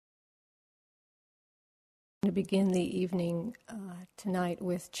To begin the evening tonight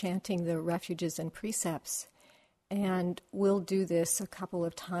with chanting the refuges and precepts, and we'll do this a couple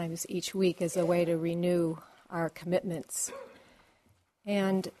of times each week as a way to renew our commitments.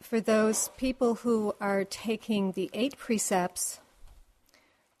 And for those people who are taking the 8 precepts,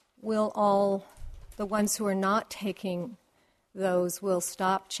 the ones who are not taking those will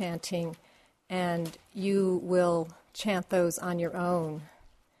stop chanting, and you will chant those on your own.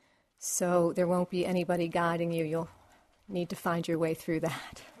 So there won't be anybody guiding you. You'll need to find your way through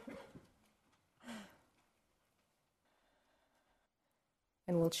that.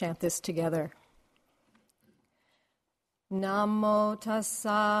 And we'll chant this together. Namo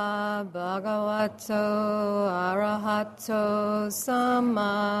tassa bhagavato arahato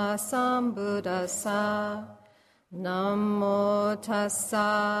samma sambuddhassa. Namo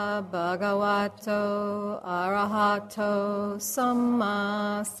tassa bhagavato arahato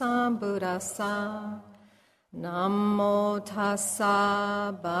samma sambuddhassa. Namo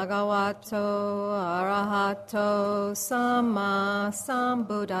tassa bhagavato arahato samma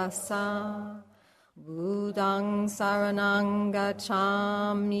sambuddhassa. Buddhaṃ saraṇaṃ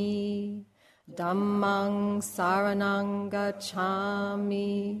gacchāmi. Dhammāṃ saraṇaṃ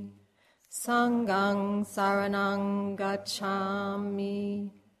gacchāmi. Sanghaṃ saraṇaṃ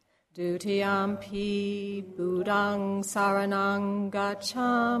gacchāmi. Dutiyampi Buddhaṃ saraṇaṃ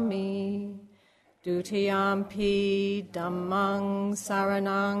gacchāmi. Dutiyampi Dhammāṃ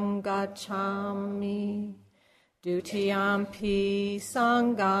saraṇaṃ gacchāmi. Dutiyampi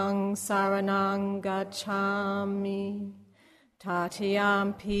Sanghaṃ saraṇaṃ gacchāmi.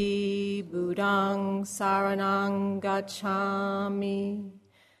 Tatiyampi Buddhaṃ saraṇaṃ gacchāmi.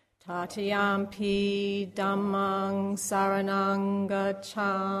 Tatiyampi Dhammāṃ saraṇaṃ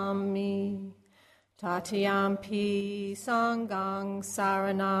gacchāmi. Tatiyampi Sanghaṃ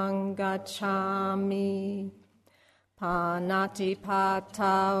saraṇaṃ gacchāmi.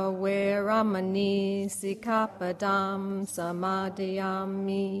 Panatipata veramani sikkhapadam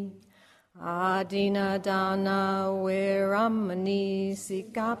samadhiyami. Adinadana veramani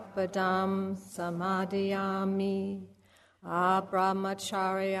sikkhapadam samadhiyami.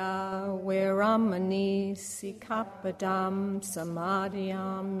 Abrahmacharya veramani sikkhapadam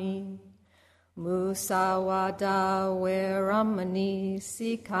samadhiyami. Musawada veramani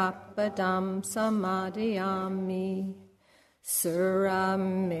sikkhapadam samadhiyami. Sura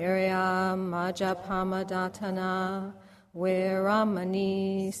mirya majapamadatana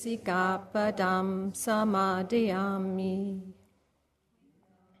veramani sikkhapadam samadhiyami.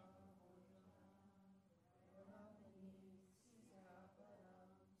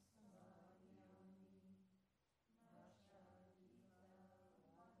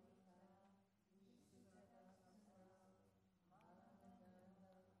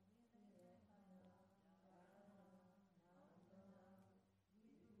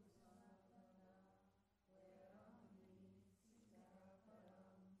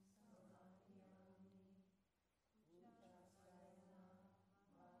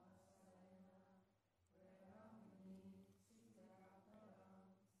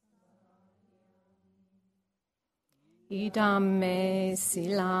 Idam me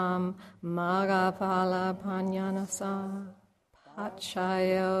silam magapala panyanasa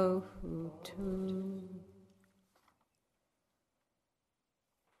pachayo hutu.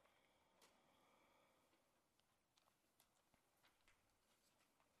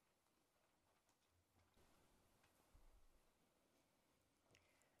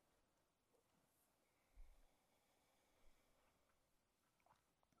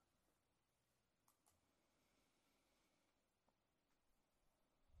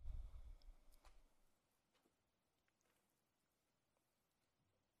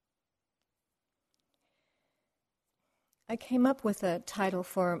 I came up with a title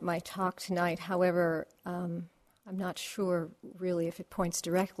for my talk tonight. However, I'm not sure really if it points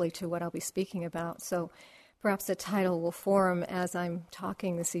directly to what I'll be speaking about, so perhaps the title will form as I'm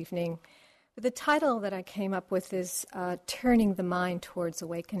talking this evening. But the title that I came up with is Turning the Mind Towards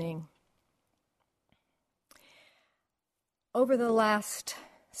Awakening. Over the last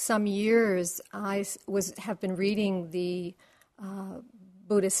some years, I have been reading the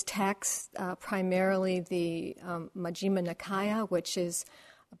Buddhist texts, primarily the Majjhima Nikaya, which is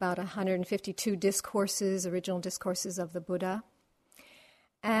about 152 discourses, original discourses of the Buddha.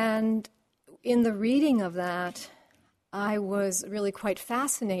 And in the reading of that, I was really quite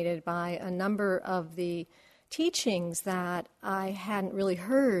fascinated by a number of the teachings that I hadn't really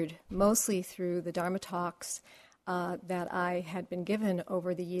heard, mostly through the Dharma talks that I had been given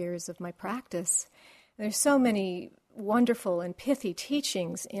over the years of my practice. There's so many wonderful and pithy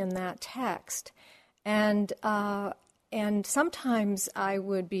teachings in that text, And sometimes I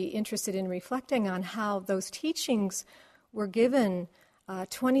would be interested in reflecting on how those teachings were given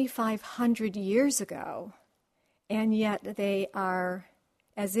 2,500 years ago, and yet they are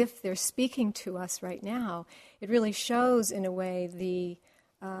as if they're speaking to us right now. It really shows, in a way,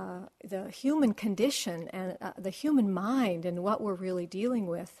 the human condition and the human mind and what we're really dealing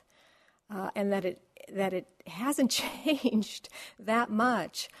with, and that it hasn't changed that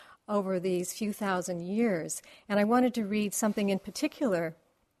much over these few thousand years. And I wanted to read something in particular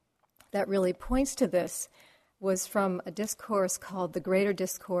that really points to this. Was from a discourse called The Greater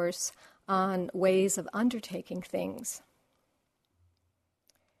Discourse on Ways of Undertaking Things.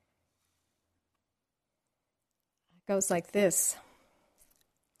 It goes like this.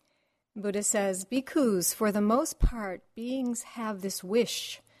 Buddha says, "Bhikkhus, for the most part, beings have this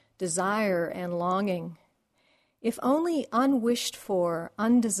wish, desire, and longing. If only unwished for,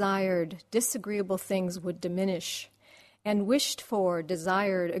 undesired, disagreeable things would diminish, and wished for,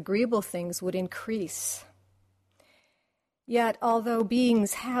 desired, agreeable things would increase. Yet, although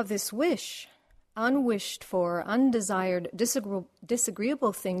beings have this wish, unwished for, undesired,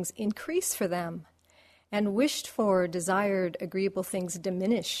 disagreeable things increase for them, and wished for, desired, agreeable things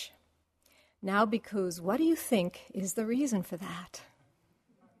diminish. Now, bhikkhus, what do you think is the reason for that?"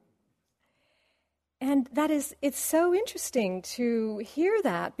 And it's so interesting to hear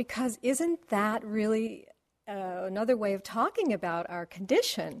that, because isn't that really another way of talking about our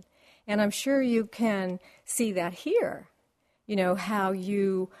condition? And I'm sure you can see that here. You know, how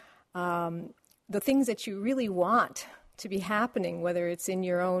you, the things that you really want to be happening, whether it's in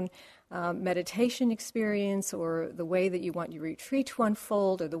your own meditation experience or the way that you want your retreat to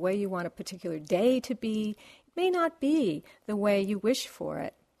unfold or the way you want a particular day to be, it may not be the way you wish for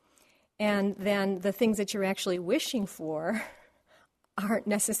it. And then the things that you're actually wishing for aren't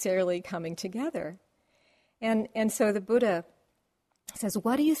necessarily coming together. And so the Buddha says,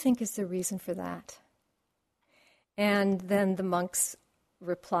 what do you think is the reason for that? And then the monks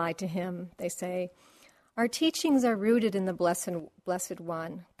reply to him. They say, "Our teachings are rooted in the Blessed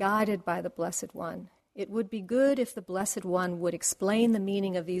One, guided by the Blessed One. It would be good if the Blessed One would explain the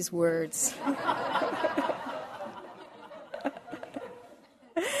meaning of these words."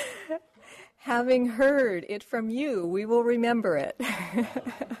 "Having heard it from you, we will remember it."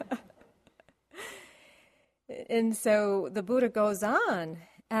 And so the Buddha goes on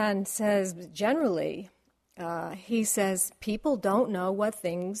and says, generally, he says, people don't know what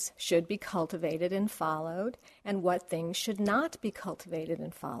things should be cultivated and followed and what things should not be cultivated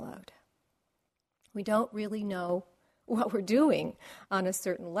and followed. We don't really know what we're doing on a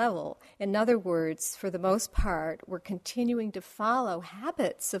certain level. In other words, for the most part, we're continuing to follow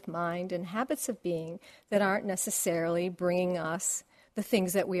habits of mind and habits of being that aren't necessarily bringing us the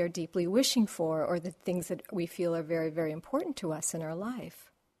things that we are deeply wishing for or the things that we feel are very, very important to us in our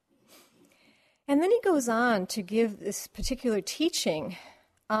life. And then he goes on to give this particular teaching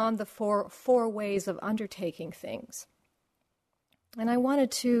on the four ways of undertaking things. And I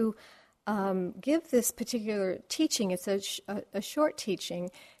wanted to give this particular teaching. It's a short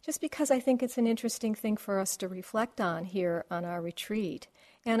teaching, just because I think it's an interesting thing for us to reflect on here on our retreat,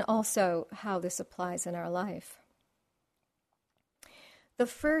 and also how this applies in our life. The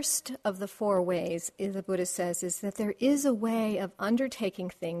first of the four ways, the Buddha says, is that there is a way of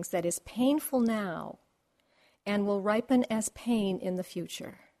undertaking things that is painful now and will ripen as pain in the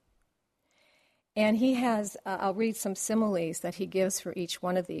future. And he has, I'll read some similes that he gives for each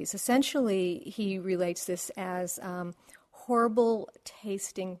one of these. Essentially, he relates this as horrible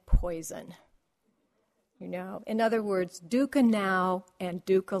tasting poison. You know, in other words, dukkha now and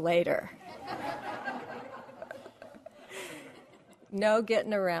dukkha later. No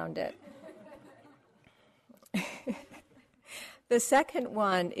getting around it. The second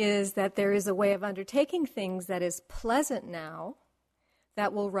one is that there is a way of undertaking things that is pleasant now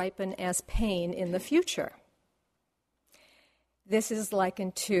that will ripen as pain in the future. This is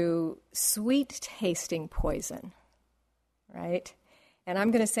likened to sweet-tasting poison, right? And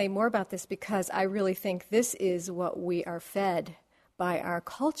I'm going to say more about this because I really think this is what we are fed by our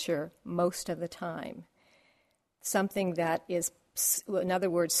culture most of the time. Something that is, in other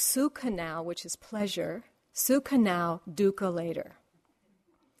words, sukha now, which is pleasure, sukha now, dukkha later.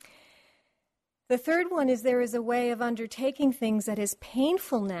 The third one is there is a way of undertaking things that is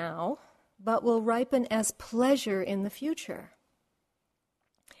painful now, but will ripen as pleasure in the future.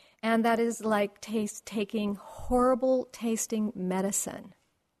 And that is like taking horrible tasting medicine.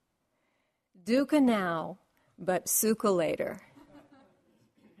 Dukkha now, but sukha later.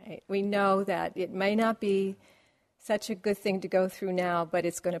 Right? We know that it may not be such a good thing to go through now, but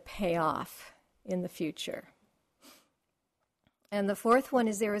it's going to pay off in the future. And the fourth one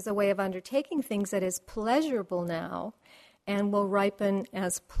is there is a way of undertaking things that is pleasurable now and will ripen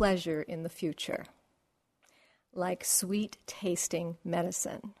as pleasure in the future, like sweet-tasting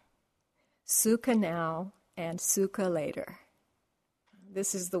medicine. Sukha now and sukha later.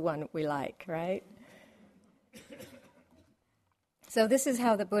 This is the one we like, right? So this is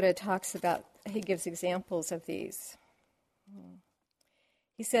how the Buddha talks about, he gives examples of these.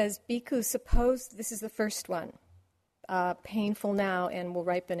 He says, Bhikkhu, suppose, this is the first one, painful now and will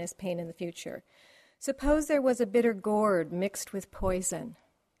ripen as pain in the future. Suppose there was a bitter gourd mixed with poison,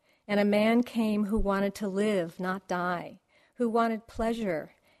 and a man came who wanted to live, not die, who wanted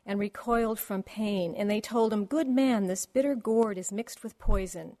pleasure and recoiled from pain, and they told him, good man, this bitter gourd is mixed with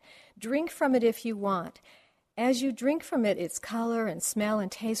poison. Drink from it if you want. As you drink from it, its color and smell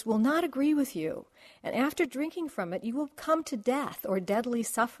and taste will not agree with you, and after drinking from it, you will come to death or deadly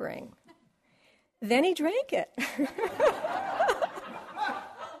suffering. Then he drank it.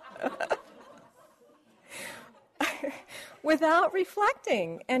 Without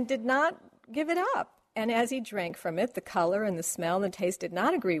reflecting, and did not give it up. And as he drank from it, the color and the smell and the taste did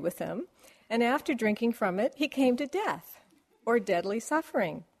not agree with him, and after drinking from it, he came to death or deadly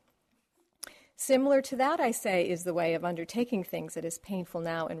suffering. Similar to that, I say, is the way of undertaking things that is painful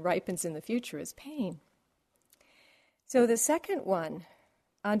now and ripens in the future as pain. So the second one,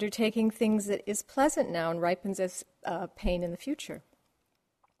 undertaking things that is pleasant now and ripens as pain in the future.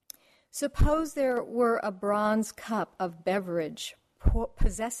 Suppose there were a bronze cup of beverage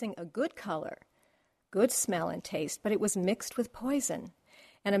possessing a good color, good smell and taste, but it was mixed with poison.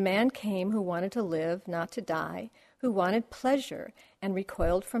 And a man came who wanted to live, not to die, who wanted pleasure and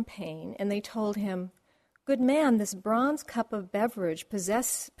recoiled from pain, and they told him, good man, this bronze cup of beverage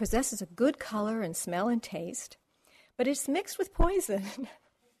possesses a good color and smell and taste, but it's mixed with poison.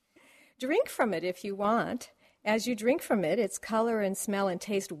 Drink from it if you want. As you drink from it, its color and smell and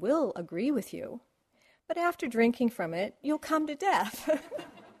taste will agree with you, but after drinking from it, you'll come to death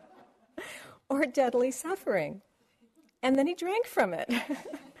or deadly suffering. And then he drank from it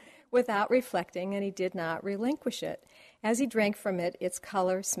without reflecting, and he did not relinquish it. As he drank from it, its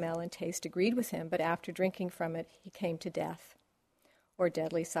color, smell, and taste agreed with him, but after drinking from it, he came to death or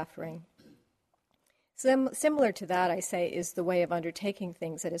deadly suffering. Similar to that, I say, is the way of undertaking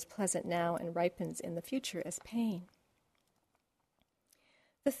things that is pleasant now and ripens in the future as pain.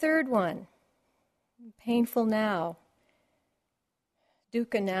 The third one, painful now,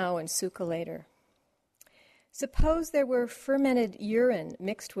 dukkha now and sukha later. Suppose there were fermented urine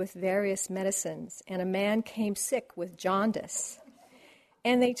mixed with various medicines, and a man came sick with jaundice.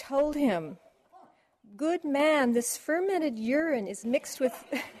 And they told him, good man, this fermented urine is mixed with...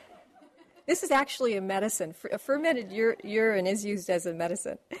 This is actually a medicine. Fermented urine is used as a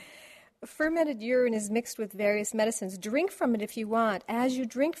medicine. Fermented urine is mixed with various medicines. Drink from it if you want. As you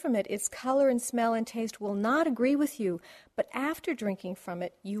drink from it, its color and smell and taste will not agree with you, but after drinking from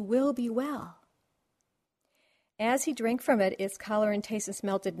it, you will be well. As he drank from it, its color and taste and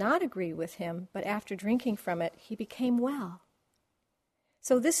smell did not agree with him, but after drinking from it, he became well.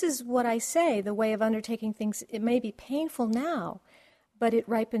 So this is what I say, the way of undertaking things. It may be painful now, but it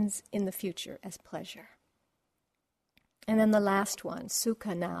ripens in the future as pleasure. And then the last one,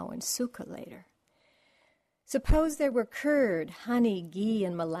 sukha now and sukha later. Suppose there were curd, honey, ghee,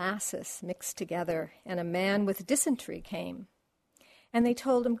 and molasses mixed together, and a man with dysentery came. And they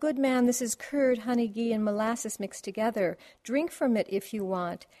told him, good man, this is curd, honey, ghee, and molasses mixed together. Drink from it if you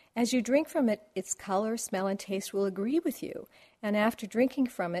want. As you drink from it, its color, smell, and taste will agree with you, and after drinking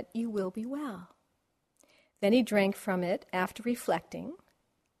from it, you will be well. Then he drank from it after reflecting,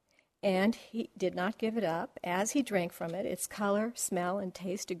 and he did not give it up. As he drank from it, its color, smell, and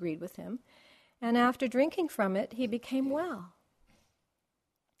taste agreed with him, and after drinking from it, he became well.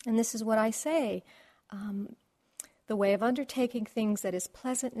 And this is what I say, the way of undertaking things that is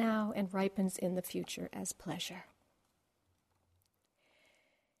pleasant now and ripens in the future as pleasure.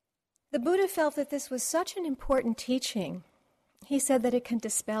 The Buddha felt that this was such an important teaching. He said that it can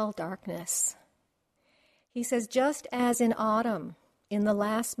dispel darkness. He says, just as in autumn, in the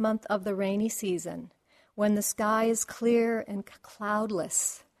last month of the rainy season, when the sky is clear and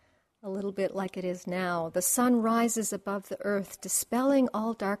cloudless, a little bit like it is now, the sun rises above the earth, dispelling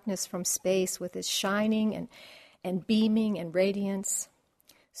all darkness from space with its shining and beaming and radiance.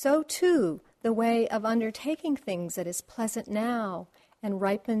 So too, the way of undertaking things that is pleasant now and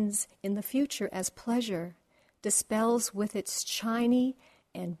ripens in the future as pleasure dispels with its shiny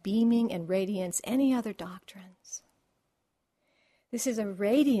and beaming and radiance any other doctrines. This is a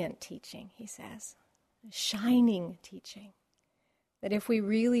radiant teaching, he says, a shining teaching, That if we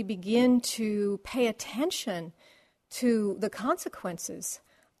really begin to pay attention to the consequences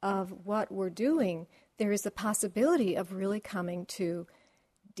of what we're doing, there is the possibility of really coming to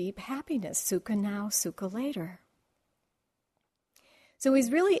deep happiness, sukha now, sukha later. So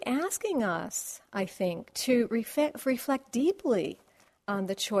he's really asking us, I think, to reflect deeply on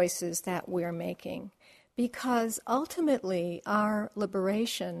the choices that we're making, because ultimately our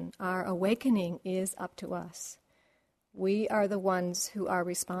liberation, our awakening is up to us. We are the ones who are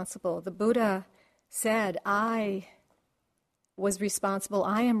responsible. The Buddha said, I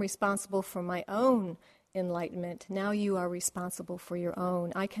am responsible for my own enlightenment. Now you are responsible for your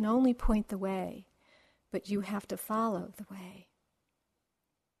own. I can only point the way, but you have to follow the way.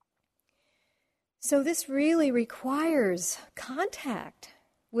 So this really requires contact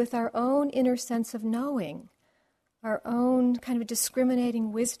with our own inner sense of knowing, our own kind of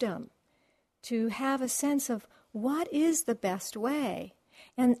discriminating wisdom, to have a sense of what is the best way.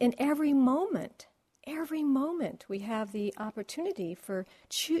 And in every moment, we have the opportunity for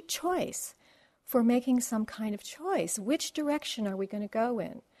choice, for making some kind of choice. Which direction are we going to go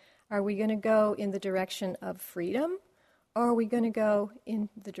in? Are we going to go in the direction of freedom, or are we going to go in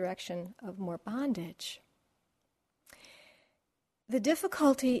the direction of more bondage? The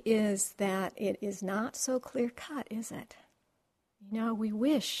difficulty is that it is not so clear-cut, is it? You know, we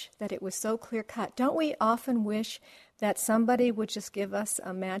wish that it was so clear-cut. Don't we often wish that somebody would just give us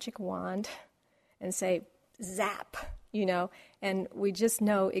a magic wand and say, zap, you know, and we just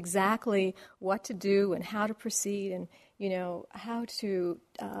know exactly what to do and how to proceed and, you know, how to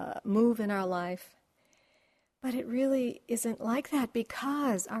move in our life. But it really isn't like that,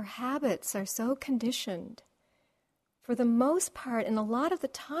 because our habits are so conditioned. For the most part, and a lot of the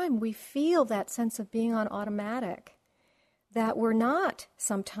time, we feel that sense of being on automatic, that we're not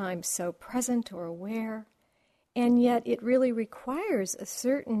sometimes so present or aware, and yet it really requires a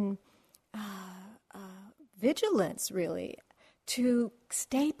certain vigilance, really, to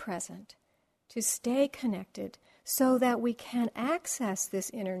stay present, to stay connected, so that we can access this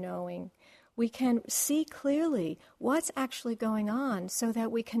inner knowing. We can see clearly what's actually going on, so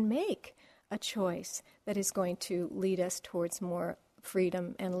that we can make a choice that is going to lead us towards more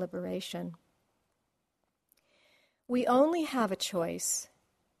freedom and liberation. We only have a choice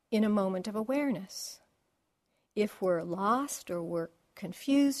in a moment of awareness. If we're lost or we're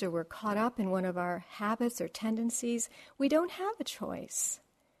confused or we're caught up in one of our habits or tendencies, we don't have a choice.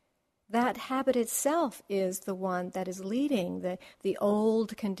 That habit itself is the one that is leading the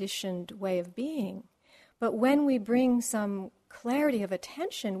old conditioned way of being. But when we bring some clarity of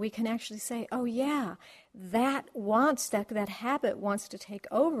attention, we can actually say, oh yeah, that habit wants to take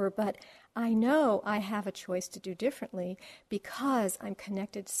over, but I know I have a choice to do differently, because I'm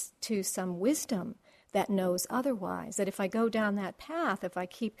connected to some wisdom that knows otherwise, that if I go down that path, if I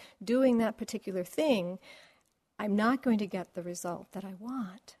keep doing that particular thing, I'm not going to get the result that I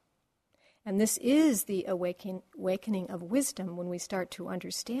want. And this is the awakening of wisdom when we start to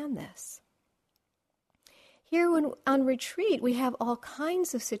understand this. Here on retreat, we have all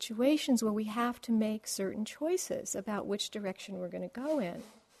kinds of situations where we have to make certain choices about which direction we're going to go in.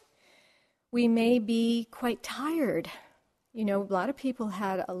 We may be quite tired. You know, a lot of people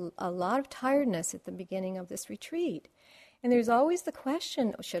had a lot of tiredness at the beginning of this retreat. And there's always the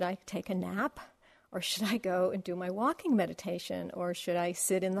question, should I take a nap? Or should I go and do my walking meditation? Or should I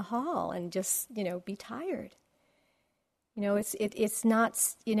sit in the hall and just, you know, be tired? You know, it's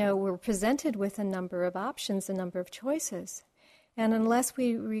not, you know, we're presented with a number of options, a number of choices. And unless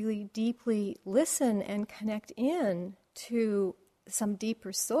we really deeply listen and connect in to some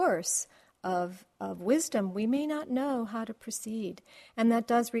deeper source of wisdom, we may not know how to proceed. And that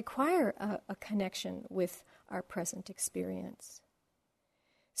does require a connection with our present experience.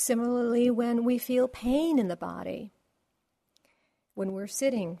 Similarly, when we feel pain in the body, when we're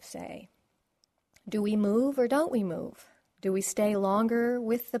sitting, say, do we move or don't we move? Do we stay longer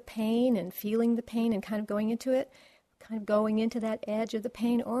with the pain and feeling the pain and kind of going into it, kind of going into that edge of the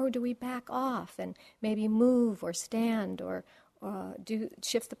pain, or do we back off and maybe move or stand or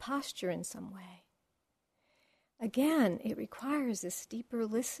shift the posture in some way? Again, it requires this deeper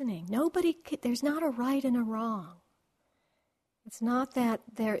listening. There's not a right and a wrong. It's not that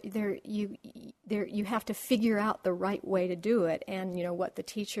you have to figure out the right way to do it, and you know what the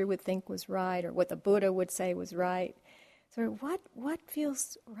teacher would think was right or what the Buddha would say was right. So what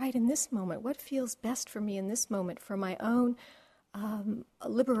feels right in this moment? What feels best for me in this moment for my own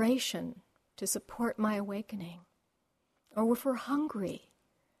liberation, to support my awakening? Or if we're hungry,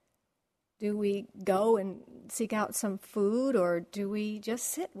 Do we go and seek out some food, or do we just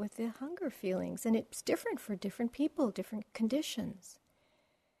sit with the hunger feelings? And it's different for different people, different conditions.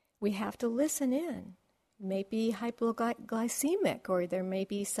 We have to listen in. It may be hypoglycemic, or there may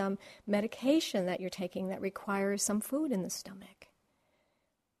be some medication that you're taking that requires some food in the stomach.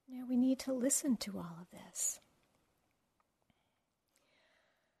 We need to listen to all of this.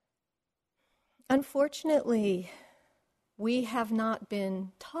 Unfortunately, we have not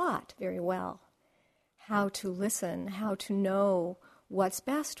been taught very well how to listen, how to know what's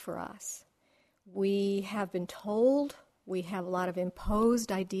best for us. We have been told, we have a lot of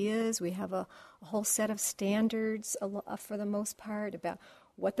imposed ideas, we have a whole set of standards for the most part about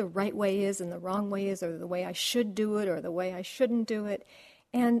what the right way is and the wrong way is, or the way I should do it or the way I shouldn't do it.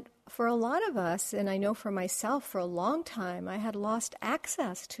 And for a lot of us, and I know for myself for a long time, I had lost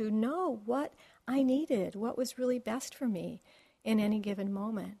access to know what I needed, what was really best for me in any given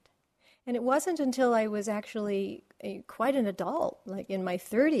moment. And it wasn't until I was actually quite an adult, like in my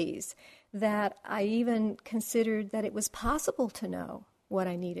 30s, that I even considered that it was possible to know what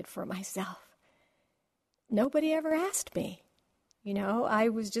I needed for myself. Nobody ever asked me. I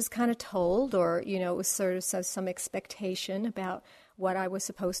was just kind of told, or, it was sort of some expectation about what I was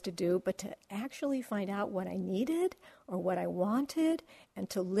supposed to do, but to actually find out what I needed or what I wanted and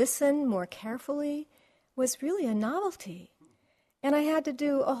to listen more carefully was really a novelty. And I had to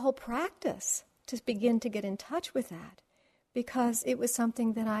do a whole practice to begin to get in touch with that, because it was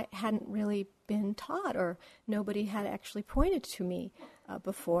something that I hadn't really been taught, or nobody had actually pointed to me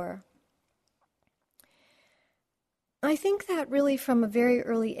before. I think that really from a very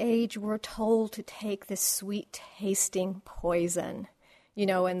early age we're told to take this sweet-tasting poison,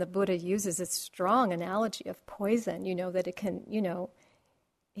 and the Buddha uses a strong analogy of poison, that it can,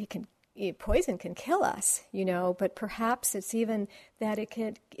 poison can kill us, but perhaps it's even that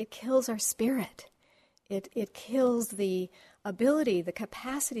it kills our spirit. It kills the ability, the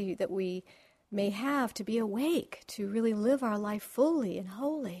capacity that we may have to be awake, to really live our life fully and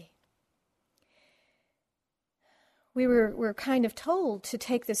wholly. We're kind of told to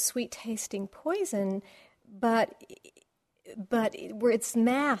take this sweet-tasting poison, but where it's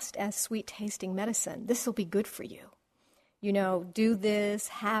masked as sweet-tasting medicine. This will be good for you. Do this,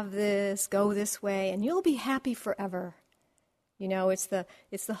 have this, go this way, and you'll be happy forever. It's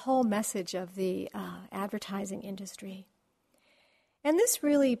the whole message of the advertising industry. And this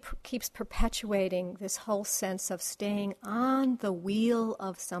really keeps perpetuating this whole sense of staying on the wheel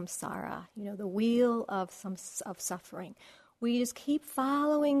of samsara, the wheel of suffering. We just keep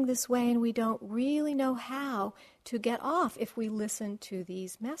following this way, and we don't really know how to get off if we listen to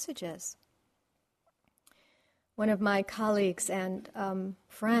these messages. One of my colleagues and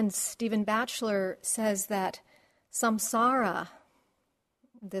friends, Stephen Batchelor, says that samsara,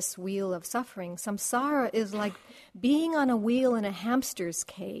 this wheel of suffering, samsara is like being on a wheel in a hamster's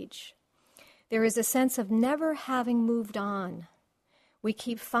cage. There is a sense of never having moved on. We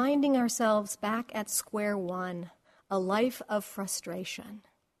keep finding ourselves back at square one, a life of frustration.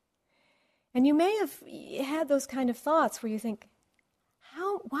 And you may have had those kind of thoughts where you think,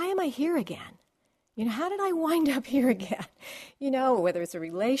 why am I here again? How did I wind up here again? Whether it's a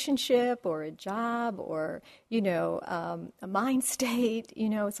relationship or a job or, a mind state,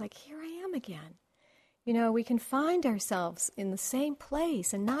 it's like, here I am again. We can find ourselves in the same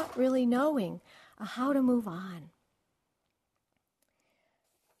place and not really knowing how to move on.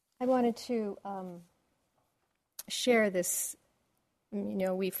 I wanted to share this.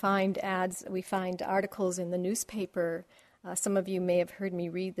 We find articles in the newspaper. Some of you may have heard me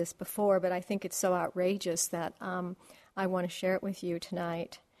read this before, but I think it's so outrageous that I want to share it with you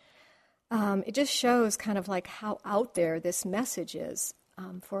tonight. It just shows kind of like how out there this message is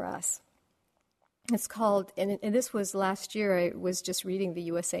for us. It's called, and this was last year, I was just reading the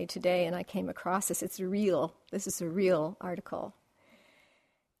USA Today and I came across this. This is a real article.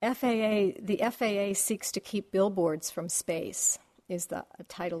 The FAA seeks to keep billboards from space is the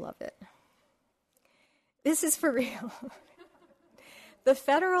title of it. This is for real. The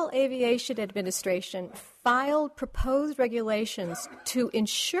Federal Aviation Administration filed proposed regulations to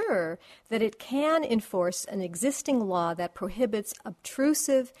ensure that it can enforce an existing law that prohibits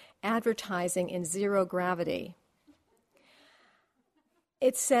obtrusive advertising in zero gravity.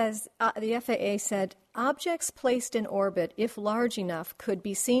 It says, the FAA said, objects placed in orbit, if large enough, could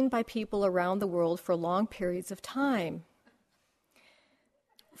be seen by people around the world for long periods of time.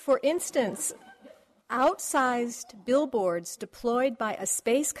 For instance, outsized billboards deployed by a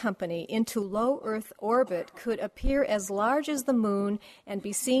space company into low Earth orbit could appear as large as the moon and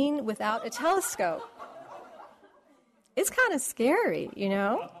be seen without a telescope. It's kind of scary,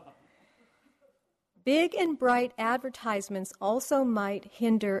 Big and bright advertisements also might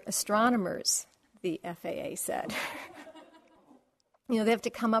hinder astronomers, the FAA said. They have to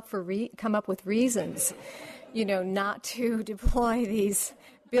come up with reasons, not to deploy these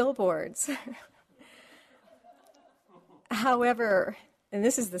billboards. However, and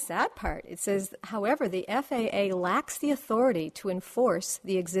this is the sad part, it says, however, the FAA lacks the authority to enforce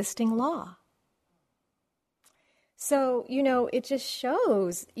the existing law. So, it just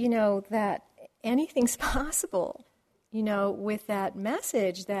shows, that anything's possible, with that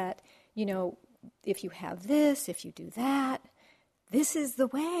message that, if you have this, if you do that, this is the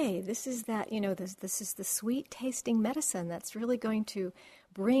way, this is that, this is the sweet tasting medicine that's really going to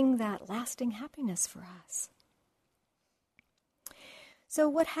bring that lasting happiness for us. So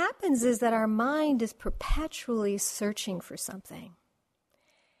what happens is that our mind is perpetually searching for something.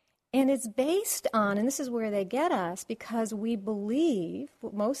 And it's based on, and this is where they get us, because we believe,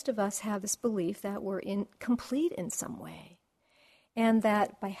 most of us have this belief that we're incomplete in some way. And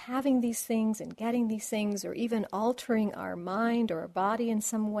that by having these things and getting these things, or even altering our mind or our body in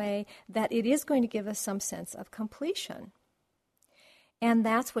some way, that it is going to give us some sense of completion. And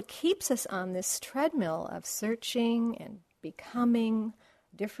that's what keeps us on this treadmill of searching and becoming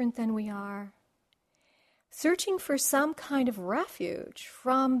different than we are. Searching for some kind of refuge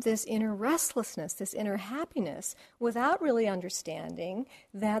from this inner restlessness, this inner happiness, without really understanding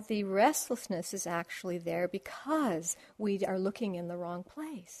that the restlessness is actually there because we are looking in the wrong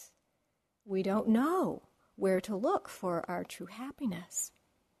place. We don't know where to look for our true happiness.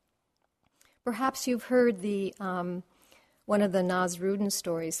 Perhaps you've heard the one of the Nasruddin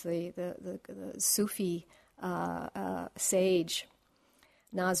stories, the Sufi sage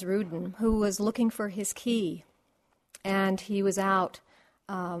Nasruddin, who was looking for his key, and he was out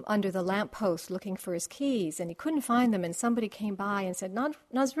under the lamppost looking for his keys, and he couldn't find them, and somebody came by and said,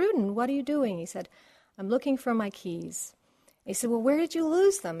 Nasruddin, what are you doing? He said, I'm looking for my keys. He said, well, where did you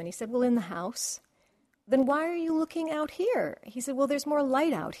lose them? And he said, well, in the house. Then why are you looking out here? He said, well, there's more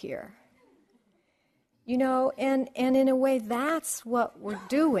light out here. And in a way, that's what we're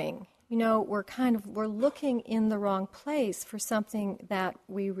doing. We're looking in the wrong place for something that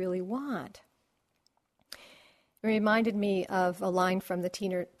we really want. It reminded me of a line from the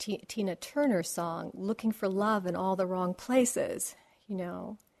Tina Turner song, looking for love in all the wrong places,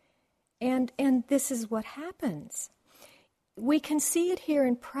 And this is what happens. We can see it here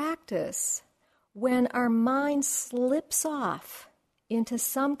in practice when our mind slips off into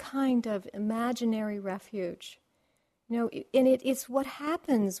some kind of imaginary refuge. And it's what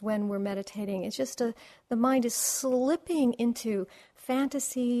happens when we're meditating. It's just the mind is slipping into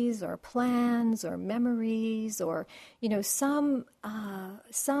fantasies or plans or memories or, some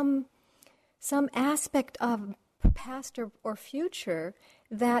aspect of past or future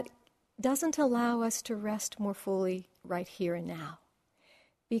that doesn't allow us to rest more fully right here and now.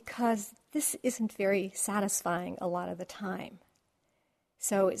 Because this isn't very satisfying a lot of the time.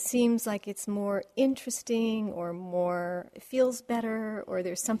 So it seems like it's more interesting or it feels better or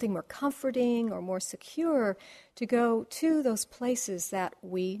there's something more comforting or more secure to go to those places that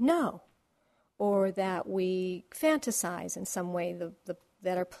we know or that we fantasize in some way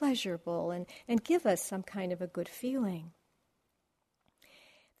that are pleasurable and give us some kind of a good feeling.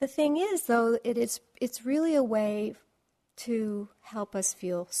 The thing is, though, it's really a way to help us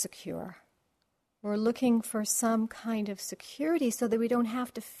feel secure. We're looking for some kind of security so that we don't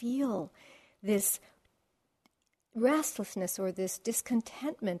have to feel this restlessness or this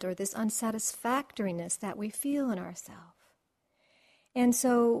discontentment or this unsatisfactoriness that we feel in ourselves. And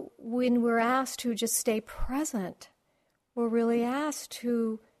so when we're asked to just stay present, we're really asked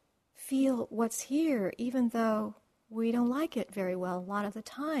to feel what's here, even though we don't like it very well a lot of the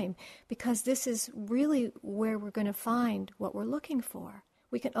time, because this is really where we're going to find what we're looking for.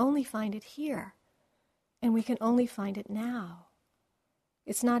 We can only find it here. And we can only find it now.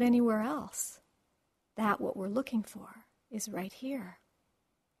 It's not anywhere else. That what we're looking for is right here.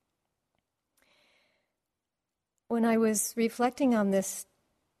 When I was reflecting on this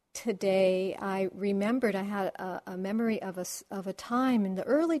today, I remembered I had a memory of a time in the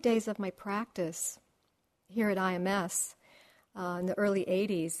early days of my practice here at IMS in the early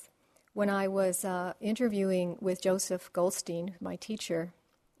 80s when I was interviewing with Joseph Goldstein, my teacher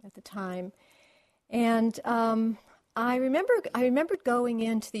at the time. And I remembered going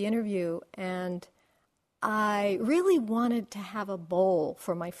into the interview, and I really wanted to have a bowl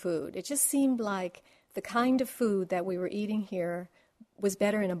for my food. It just seemed like the kind of food that we were eating here was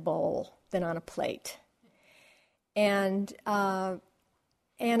better in a bowl than on a plate. And I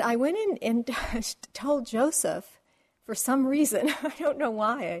went in and told Joseph for some reason, I don't know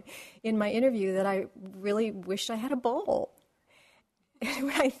why, in my interview that I really wished I had a bowl. And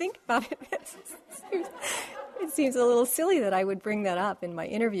when I think about it, it seems a little silly that I would bring that up in my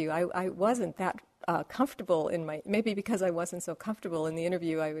interview. I wasn't that comfortable in maybe because I wasn't so comfortable in the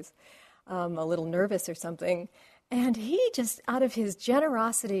interview, I was a little nervous or something. And he just, out of his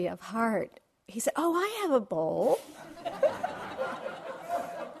generosity of heart, he said, "Oh, I have a bowl."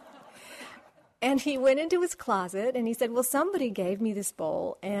 And he went into his closet and he said, "Well, somebody gave me this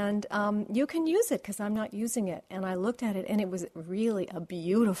bowl and you can use it because I'm not using it." And I looked at it and it was really a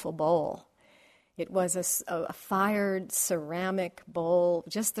beautiful bowl. It was a fired ceramic bowl,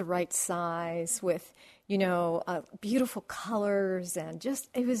 just the right size with, beautiful colors and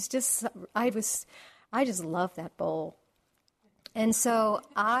I just loved that bowl. And so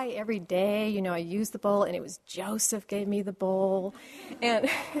every day, I used the bowl and it was Joseph gave me the bowl. And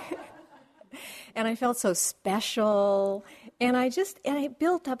and I felt so special, and I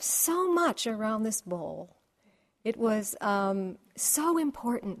built up so much around this bowl. It was so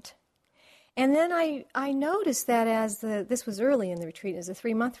important. And then I noticed that this was early in the retreat, it was a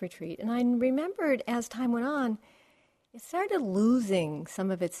 3-month retreat, and I remembered as time went on, it started losing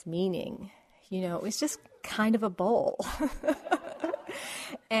some of its meaning. It was just kind of a bowl.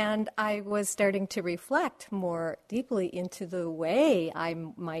 And I was starting to reflect more deeply into the way I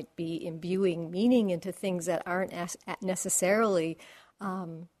might be imbuing meaning into things that aren't necessarily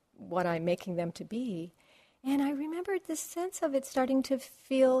what I'm making them to be. And I remembered this sense of it starting to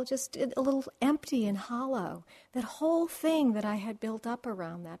feel just a little empty and hollow. That whole thing that I had built up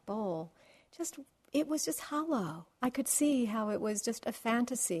around that bowl, it was just hollow. I could see how it was just a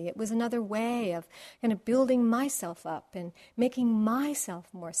fantasy. It was another way of kind of building myself up and making myself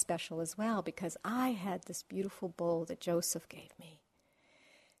more special as well, because I had this beautiful bowl that Joseph gave me.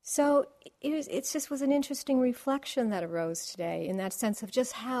 So it just was an interesting reflection that arose today, in that sense of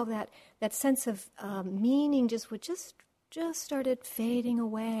just how that sense of meaning just started fading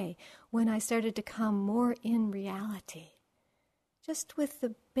away when I started to come more in reality. Just with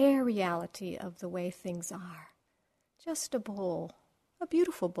the bare reality of the way things are. Just a bowl, a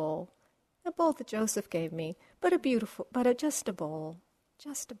beautiful bowl, a bowl that Joseph gave me, but just a bowl,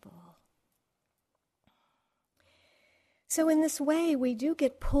 just a bowl. So in this way, we do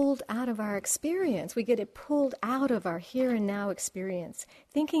get pulled out of our experience. We get it pulled out of our here and now experience,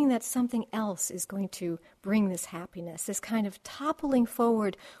 thinking that something else is going to bring this happiness, this kind of toppling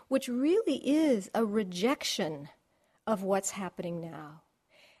forward, which really is a rejection of what's happening now.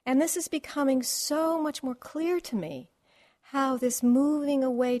 And this is becoming so much more clear to me, how this moving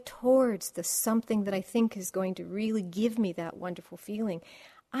away towards the something that I think is going to really give me that wonderful feeling,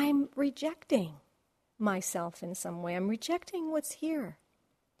 I'm rejecting myself in some way. I'm rejecting what's here.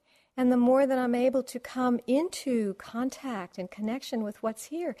 And the more that I'm able to come into contact and connection with what's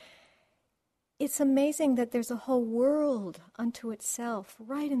here, it's amazing that there's a whole world unto itself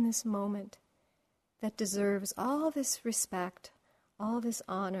right in this moment that deserves all this respect, all this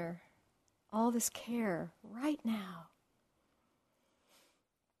honor, all this care right now.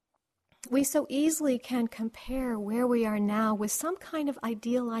 We so easily can compare where we are now with some kind of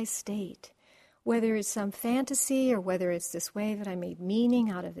idealized state, whether it's some fantasy or whether it's this way that I made meaning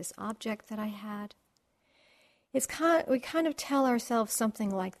out of this object that I had. We kind of tell ourselves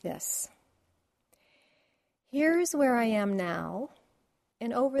something like this. Here's where I am now,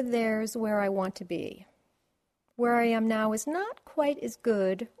 and over there's where I want to be. Where I am now is not quite as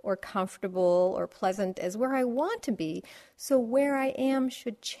good or comfortable or pleasant as where I want to be, so where I am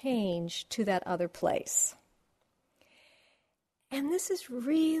should change to that other place. And this is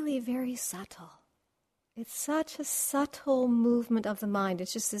really very subtle. It's such a subtle movement of the mind.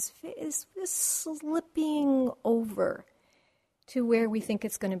 It's just this slipping over to where we think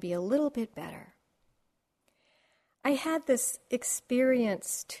it's going to be a little bit better. I had this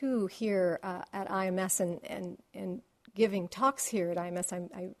experience, too, here at IMS and giving talks here at IMS.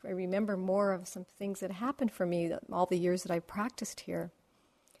 I remember more of some things that happened for me all the years that I practiced here.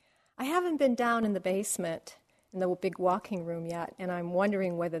 I haven't been down in the basement in the big walking room yet, and I'm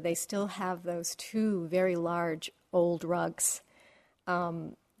wondering whether they still have those 2 very large old rugs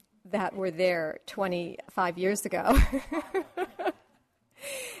that were there 25 years ago.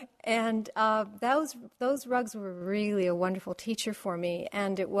 And those rugs were really a wonderful teacher for me,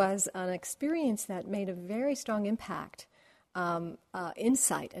 and it was an experience that made a very strong impact, an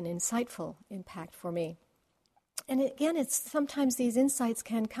insightful impact for me. And again, it's sometimes these insights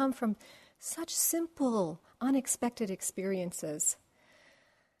can come from such simple, unexpected experiences.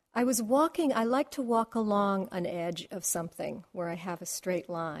 I like to walk along an edge of something where I have a straight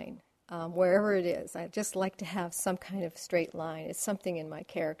line. wherever it is. I just like to have some kind of straight line. It's something in my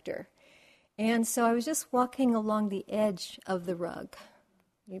character. And so I was just walking along the edge of the rug,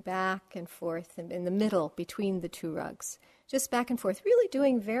 back and forth, and in the middle between the two rugs, just back and forth, really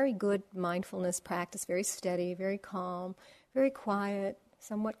doing very good mindfulness practice, very steady, very calm, very quiet,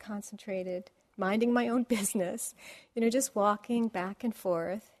 somewhat concentrated, minding my own business, just walking back and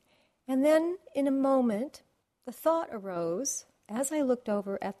forth. And then in a moment, the thought arose, as I looked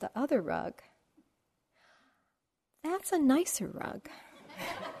over at the other rug, that's a nicer rug.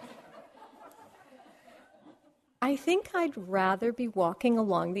 I think I'd rather be walking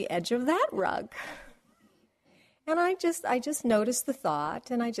along the edge of that rug. And I just noticed the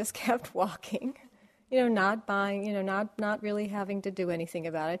thought, and I just kept walking, not buying, not really having to do anything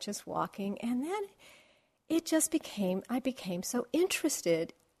about it, just walking. And then I became so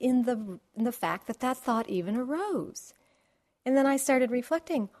interested in the fact that thought even arose. And then I started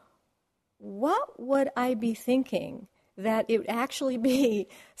reflecting, what would I be thinking that it would actually be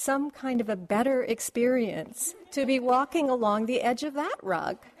some kind of a better experience to be walking along the edge of that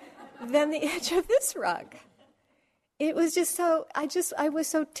rug than the edge of this rug? It was just I was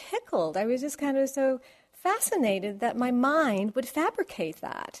so tickled. I was just kind of so fascinated that my mind would fabricate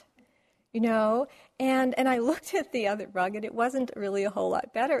that, And I looked at the other rug, and it wasn't really a whole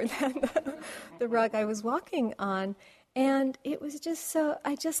lot better than the rug I was walking on. And it was just so,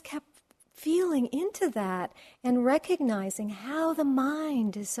 I just kept feeling into that and recognizing how the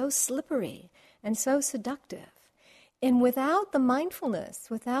mind is so slippery and so seductive. And without the mindfulness,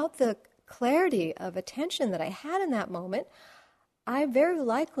 without the clarity of attention that I had in that moment, I very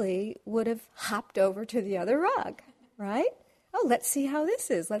likely would have hopped over to the other rug, right? Oh, let's see how this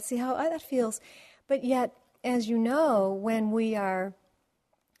is. Let's see how that feels. But yet, as you know, when we are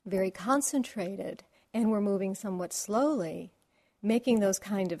very concentrated and we're moving somewhat slowly, making those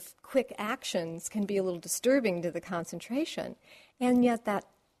kind of quick actions can be a little disturbing to the concentration. And yet that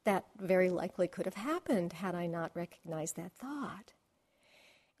very likely could have happened had I not recognized that thought.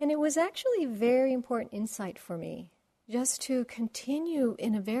 And it was actually a very important insight for me just to continue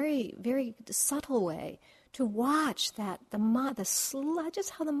in a very, very subtle way to watch that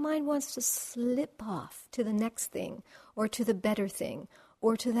just how the mind wants to slip off to the next thing or to the better thing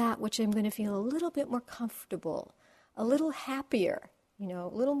or to that which I'm going to feel a little bit more comfortable, a little happier, a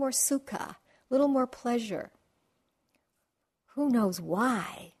little more sukha, a little more pleasure. Who knows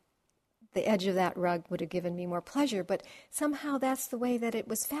why the edge of that rug would have given me more pleasure, but somehow that's the way that it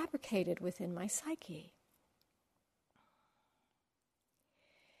was fabricated within my psyche.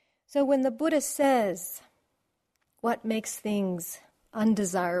 So when the Buddha says, what makes things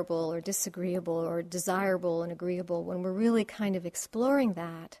undesirable or disagreeable or desirable and agreeable, when we're really kind of exploring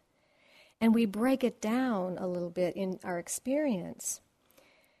that, and we break it down a little bit in our experience,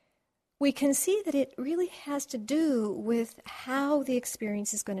 we can see that it really has to do with how the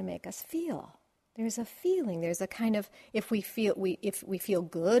experience is going to make us feel. There's a feeling, there's a kind of, if we feel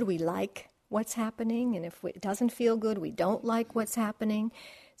good, we like what's happening, and if it doesn't feel good, we don't like what's happening.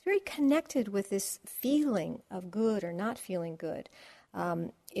 It's very connected with this feeling of good or not feeling good.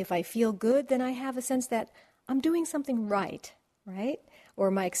 If I feel good, then I have a sense that I'm doing something right? Or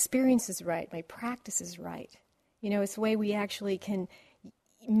my experience is right, my practice is right. It's the way we actually can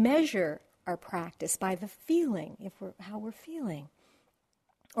measure our practice by the feeling, how we're feeling.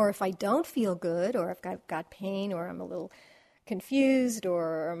 Or if I don't feel good, or if I've got pain, or I'm a little confused,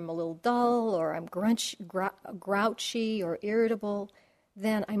 or I'm a little dull, or I'm grouchy or irritable,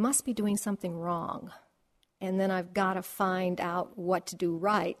 then I must be doing something wrong. And then I've got to find out what to do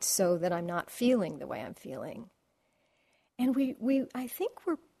right so that I'm not feeling the way I'm feeling. And I think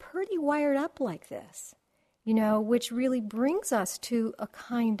we're pretty wired up like this, which really brings us to a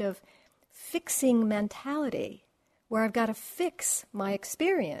kind of fixing mentality where I've got to fix my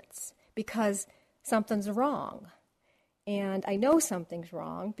experience because something's wrong. And I know something's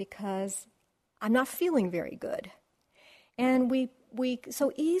wrong because I'm not feeling very good. And we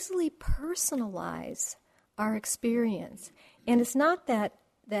so easily personalize our experience. And it's not that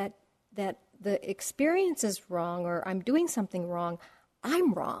the experience is wrong or I'm doing something wrong.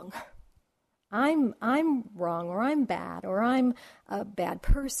 I'm wrong. I'm wrong, or I'm bad, or I'm a bad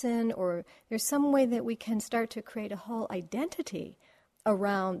person, or there's some way that we can start to create a whole identity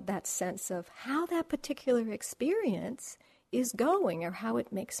around that sense of how that particular experience is going or how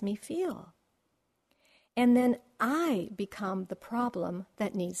it makes me feel. And then I become the problem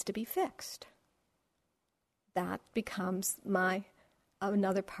that needs to be fixed. That becomes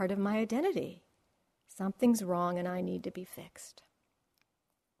another part of my identity. Something's wrong and I need to be fixed.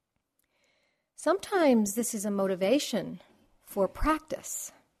 Sometimes this is a motivation for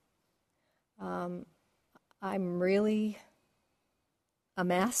practice. I'm really a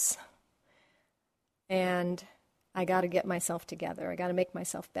mess, and I got to get myself together. I got to make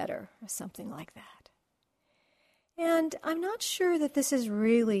myself better, or something like that. And I'm not sure that this is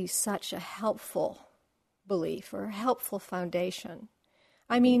really such a helpful belief or a helpful foundation.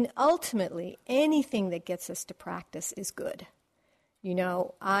 I mean, ultimately, anything that gets us to practice is good. You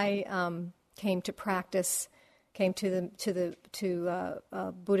know, I came to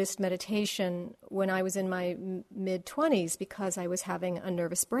Buddhist meditation when I was in my mid-20s because I was having a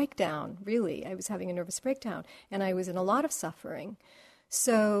nervous breakdown. Really, I was having a nervous breakdown, and I was in a lot of suffering.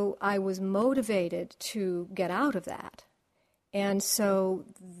 So I was motivated to get out of that. And so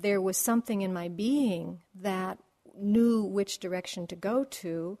there was something in my being that knew which direction to go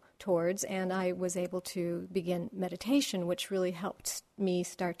towards, and I was able to begin meditation, which really helped me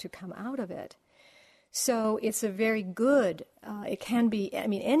start to come out of it. So it's a very good, it can be, I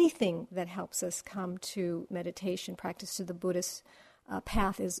mean, anything that helps us come to meditation, practice to the Buddhist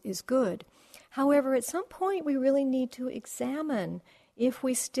path is good. However, at some point we really need to examine if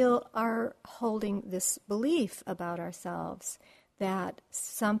we still are holding this belief about ourselves that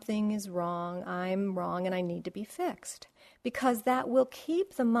something is wrong, I'm wrong, and I need to be fixed. Because that will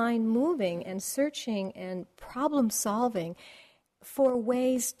keep the mind moving and searching and problem solving for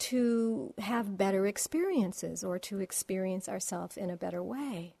ways to have better experiences or to experience ourselves in a better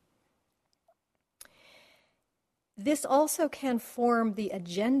way. This also can form the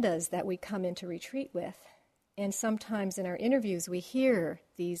agendas that we come into retreat with. And sometimes in our interviews we hear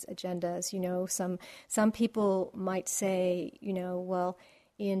these agendas. You know, some people might say, you know, well,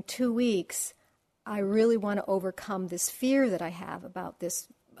 in 2 weeks I really want to overcome this fear that I have about this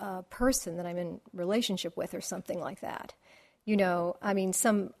person that I'm in relationship with or something like that. You know, I mean,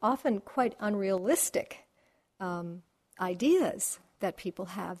 some often quite unrealistic ideas that people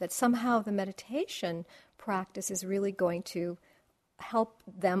have, that somehow the meditation practice is really going to help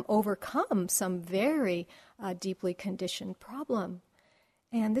them overcome some very deeply conditioned problem.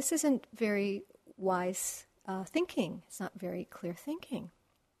 And this isn't very wise thinking. It's not very clear thinking.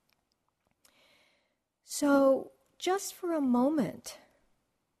 So just for a moment,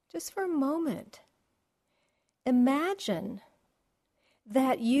 imagine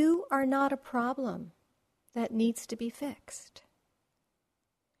that you are not a problem that needs to be fixed.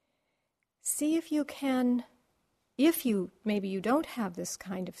 See if you can, maybe you don't have this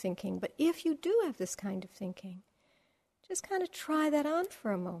kind of thinking, but if you do have this kind of thinking, just kind of try that on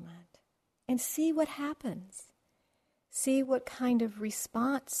for a moment and see what happens. See what kind of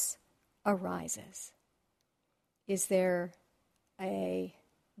response arises. Is there a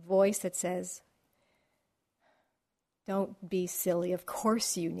voice that says, don't be silly, of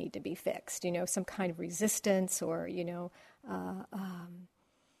course you need to be fixed, you know, some kind of resistance or, you know,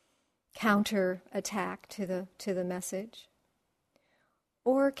 counter attack to the message?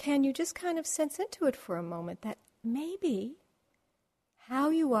 Or can you just kind of sense into it for a moment that maybe how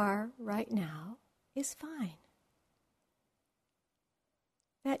you are right now is fine?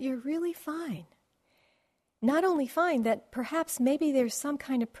 That you're really fine. Not only fine, that perhaps maybe there's some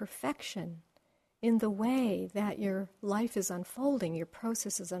kind of perfection in the way that your life is unfolding, your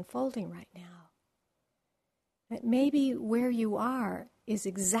process is unfolding right now. That maybe where you are is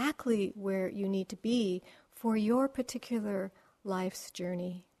exactly where you need to be for your particular life's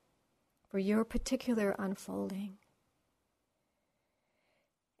journey, for your particular unfolding.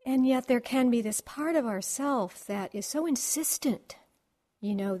 And yet there can be this part of ourself that is so insistent,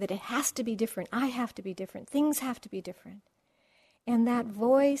 you know, that it has to be different, I have to be different, things have to be different. And that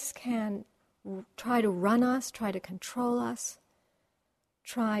voice can try to run us, try to control us,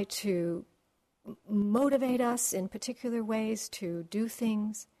 try to motivate us in particular ways to do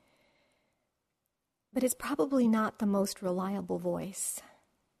things. But it's probably not the most reliable voice.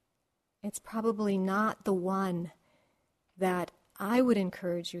 It's probably not the one that I would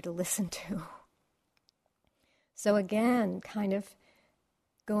encourage you to listen to. So again, kind of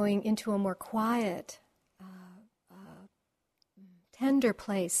going into a more quiet, tender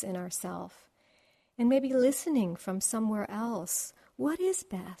place in ourself, and maybe listening from somewhere else. What is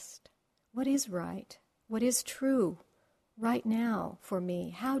best? What is right? What is true right now for me?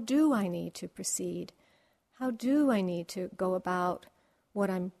 How do I need to proceed? How do I need to go about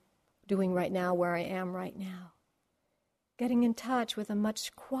what I'm doing right now, where I am right now? Getting in touch with a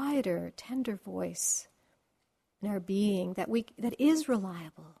much quieter, tender voice in our being that is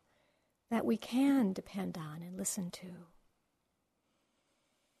reliable, that we can depend on and listen to.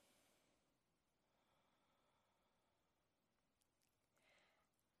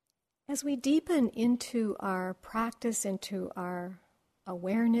 As we deepen into our practice, into our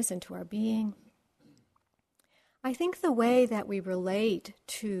awareness, into our being. I think the way that we relate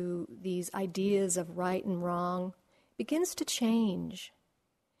to these ideas of right and wrong begins to change.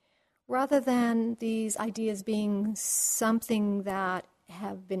 Rather than these ideas being something that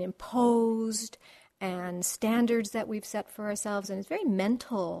have been imposed and standards that we've set for ourselves, and it's very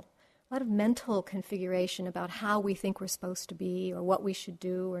mental, a lot of mental configuration about how we think we're supposed to be or what we should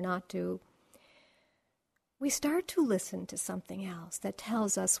do or not do, we start to listen to something else that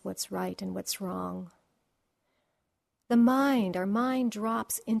tells us what's right and what's wrong. Our mind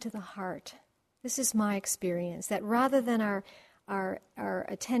drops into the heart. This is my experience, that rather than our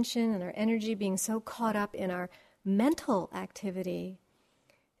attention and our energy being so caught up in our mental activity,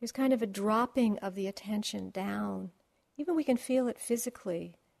 there's kind of a dropping of the attention down. Even we can feel it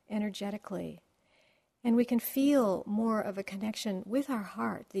physically, energetically. And we can feel more of a connection with our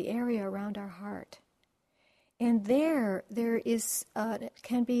heart, the area around our heart. And there is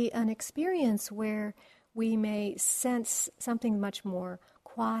can be an experience where we may sense something much more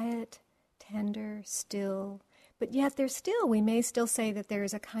quiet, tender, still, but yet we may still say that there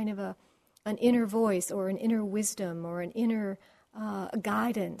is a kind of an inner voice or an inner wisdom or an inner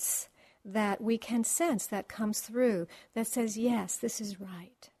guidance that we can sense that comes through that says, yes, this is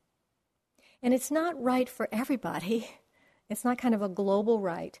right. And it's not right for everybody. It's not kind of a global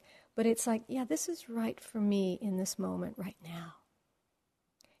right, but it's like, yeah, this is right for me in this moment right now.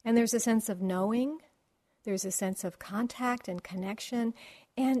 And there's a sense of knowing. There's a sense of contact and connection,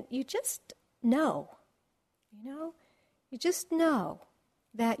 and you just know, you just know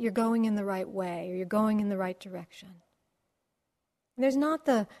that you're going in the right way or you're going in the right direction. And there's not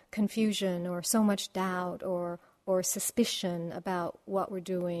the confusion or so much doubt or suspicion about what we're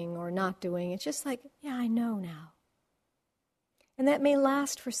doing or not doing. It's just like, yeah, I know now. And that may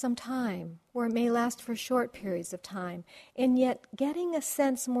last for some time, or it may last for short periods of time, and yet getting a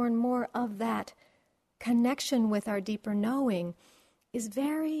sense more and more of that connection with our deeper knowing is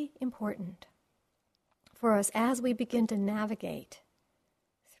very important for us as we begin to navigate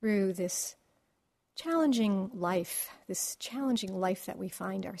through this challenging life that we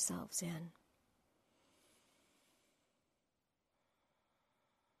find ourselves in.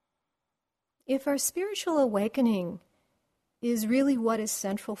 If our spiritual awakening is really what is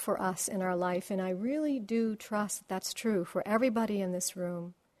central for us in our life, and I really do trust that's true for everybody in this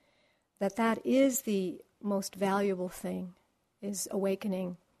room, that is the most valuable thing, is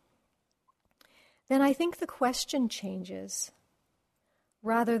awakening, then I think the question changes.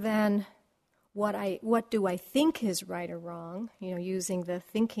 Rather than what do I think is right or wrong, using the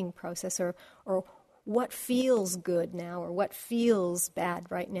thinking process, or what feels good now or what feels bad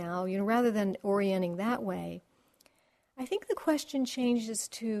right now, rather than orienting that way, I think the question changes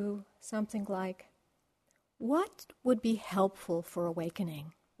to something like, what would be helpful for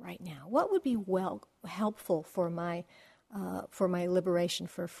awakening right now? What would be helpful for my liberation,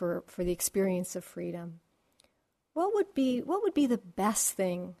 for the experience of freedom? What would be the best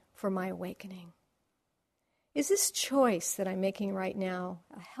thing for my awakening? Is this choice that I'm making right now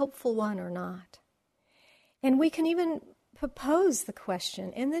a helpful one or not? And we can even propose the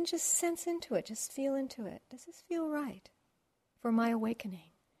question and then just sense into it, just feel into it. Does this feel right for my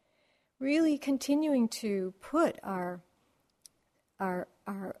awakening? Really continuing to put our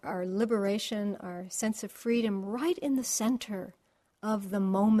liberation, our sense of freedom right in the center of the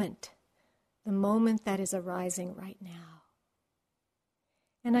moment that is arising right now.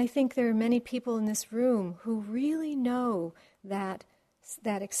 And I think there are many people in this room who really know that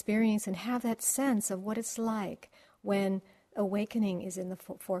experience and have that sense of what it's like when awakening is in the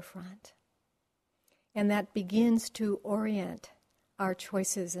forefront. And that begins to orient our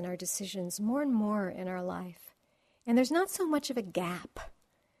choices and our decisions more and more in our life. And there's not so much of a gap.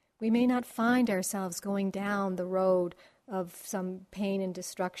 We may not find ourselves going down the road of some pain and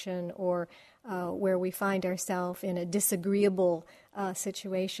destruction, or where we find ourselves in a disagreeable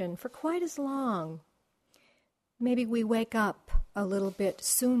situation for quite as long. Maybe we wake up a little bit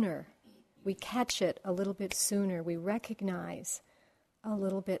sooner. We catch it a little bit sooner. We recognize a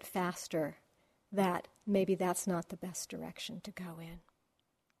little bit faster that maybe that's not the best direction to go in.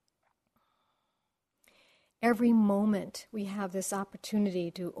 Every moment we have this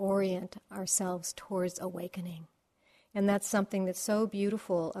opportunity to orient ourselves towards awakening. And that's something that's so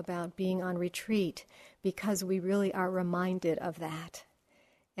beautiful about being on retreat, because we really are reminded of that.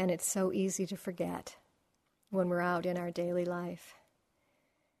 And it's so easy to forget when we're out in our daily life.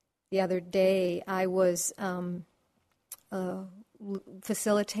 The other day I was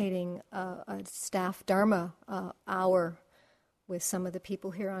facilitating a staff Dharma hour with some of the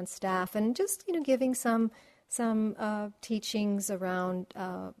people here on staff, and just giving some some teachings around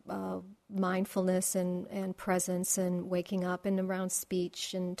mindfulness and presence and waking up, and around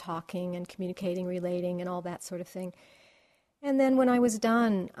speech and talking and communicating, relating, and all that sort of thing. And then when I was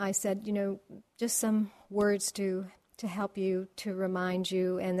done, I said, just some words to help you, to remind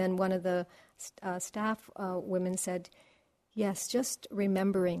you. And then one of the staff women said, yes, just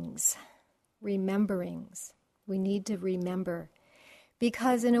rememberings. We need to remember.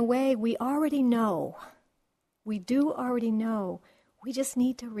 Because in a way, we already know. We do already know. We just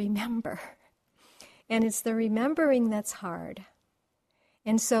need to remember. And it's the remembering that's hard.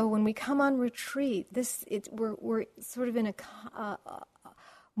 And so when we come on retreat, we're sort of in a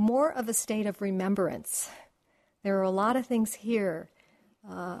more of a state of remembrance. There are a lot of things here,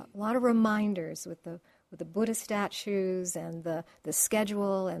 a lot of reminders with the Buddha statues and the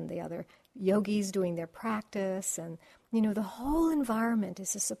schedule and the other yogis doing their practice. And, the whole environment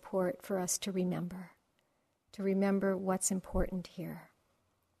is a support for us to remember what's important here.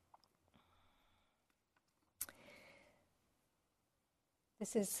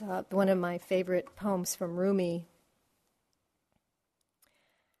 This is one of my favorite poems from Rumi.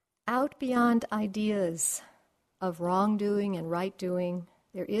 Out beyond ideas of wrongdoing and right doing,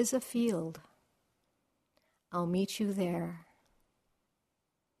 there is a field. I'll meet you there.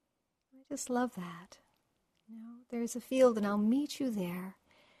 I just love that. There's a field and I'll meet you there.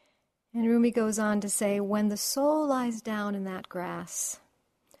 And Rumi goes on to say, when the soul lies down in that grass,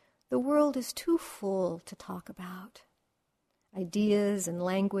 the world is too full to talk about. Ideas and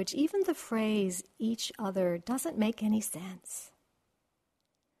language, even the phrase each other, doesn't make any sense.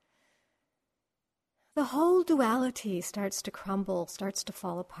 The whole duality starts to crumble, starts to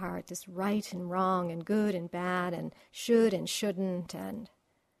fall apart, this right and wrong and good and bad and should and shouldn't, and,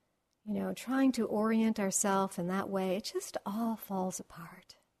 trying to orient ourselves in that way, it just all falls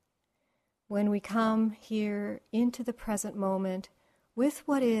apart. When we come here into the present moment, with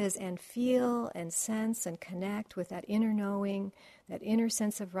what is, and feel and sense and connect with that inner knowing, that inner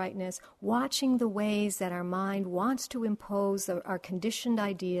sense of rightness, watching the ways that our mind wants to impose our conditioned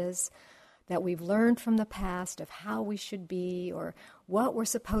ideas that we've learned from the past of how we should be or what we're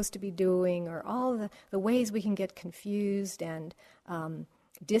supposed to be doing, or all the ways we can get confused and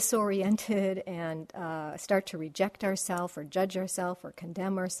disoriented and start to reject ourselves or judge ourselves or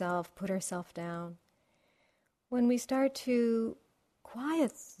condemn ourselves, put ourselves down. When we start to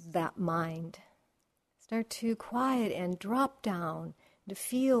quiet that mind, start to quiet and drop down, to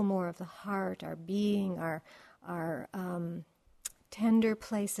feel more of the heart, our being, our tender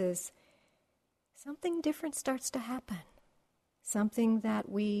places, something different starts to happen. Something that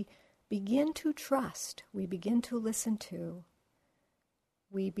we begin to trust, we begin to listen to.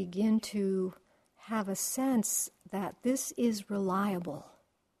 We begin to have a sense that this is reliable.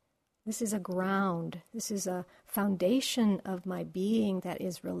 This is a ground. This is a foundation of my being that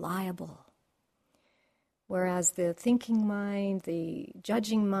is reliable. Whereas the thinking mind, the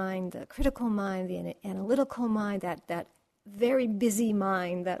judging mind, the critical mind, the analytical mind, that very busy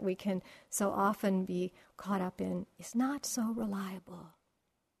mind that we can so often be caught up in, is not so reliable.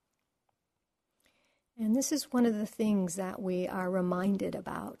 And this is one of the things that we are reminded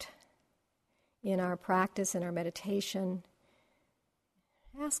about in our practice and our meditation.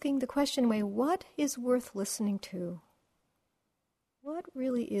 Asking the question, what is worth listening to? What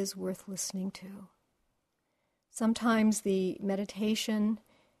really is worth listening to? Sometimes the meditation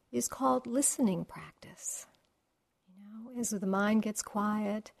is called listening practice. As the mind gets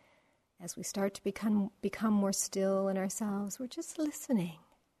quiet, as we start to become more still in ourselves, we're just listening.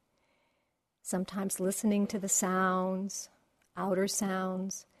 Sometimes listening to the sounds, outer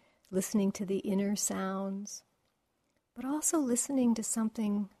sounds, listening to the inner sounds, but also listening to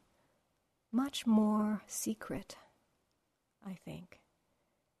something much more secret, I think.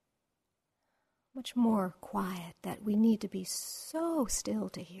 Much more quiet, that we need to be so still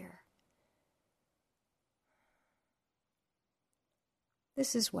to hear.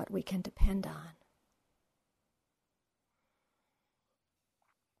 This is what we can depend on.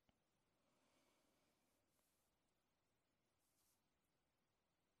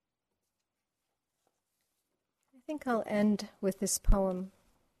 I think I'll end with this poem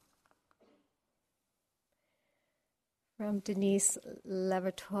from Denise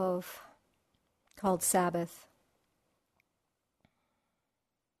Levertov called Sabbath.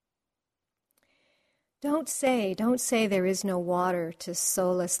 Don't say there is no water to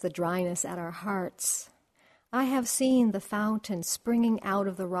solace the dryness at our hearts. I have seen the fountain springing out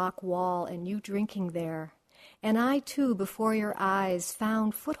of the rock wall and you drinking there. And I too, before your eyes,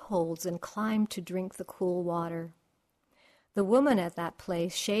 found footholds and climbed to drink the cool water. The woman at that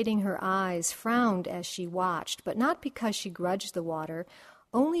place, shading her eyes, frowned as she watched, but not because she grudged the water,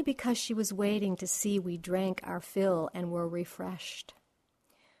 only because she was waiting to see we drank our fill and were refreshed.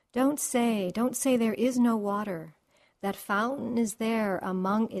 Don't say there is no water. That fountain is there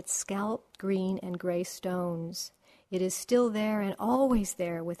among its scalloped green and gray stones. It is still there and always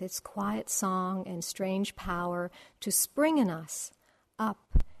there with its quiet song and strange power to spring in us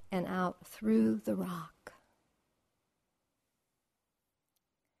up and out through the rock.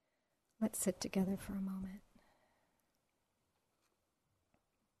 Let's sit together for a moment.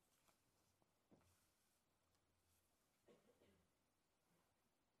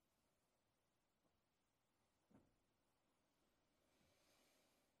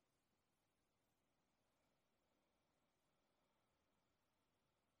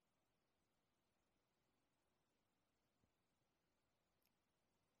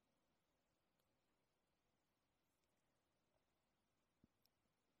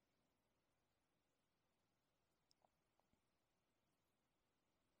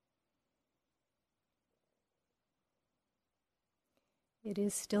 It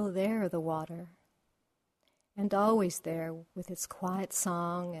is still there, the water, and always there with its quiet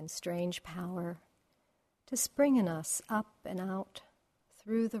song and strange power to spring in us up and out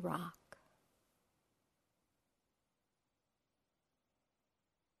through the rock.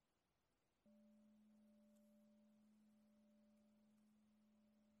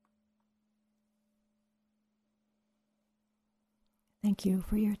 Thank you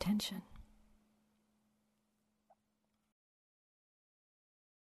for your attention.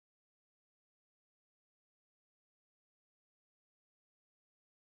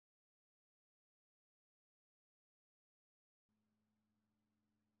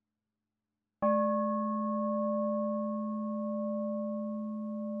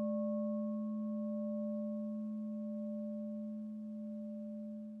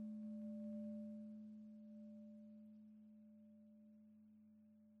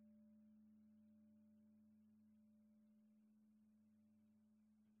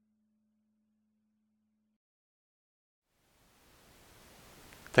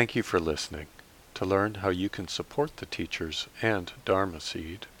 Thank you for listening. To learn how you can support the teachers and Dharma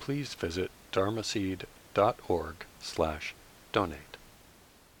Seed, please visit dharmaseed.org/donate.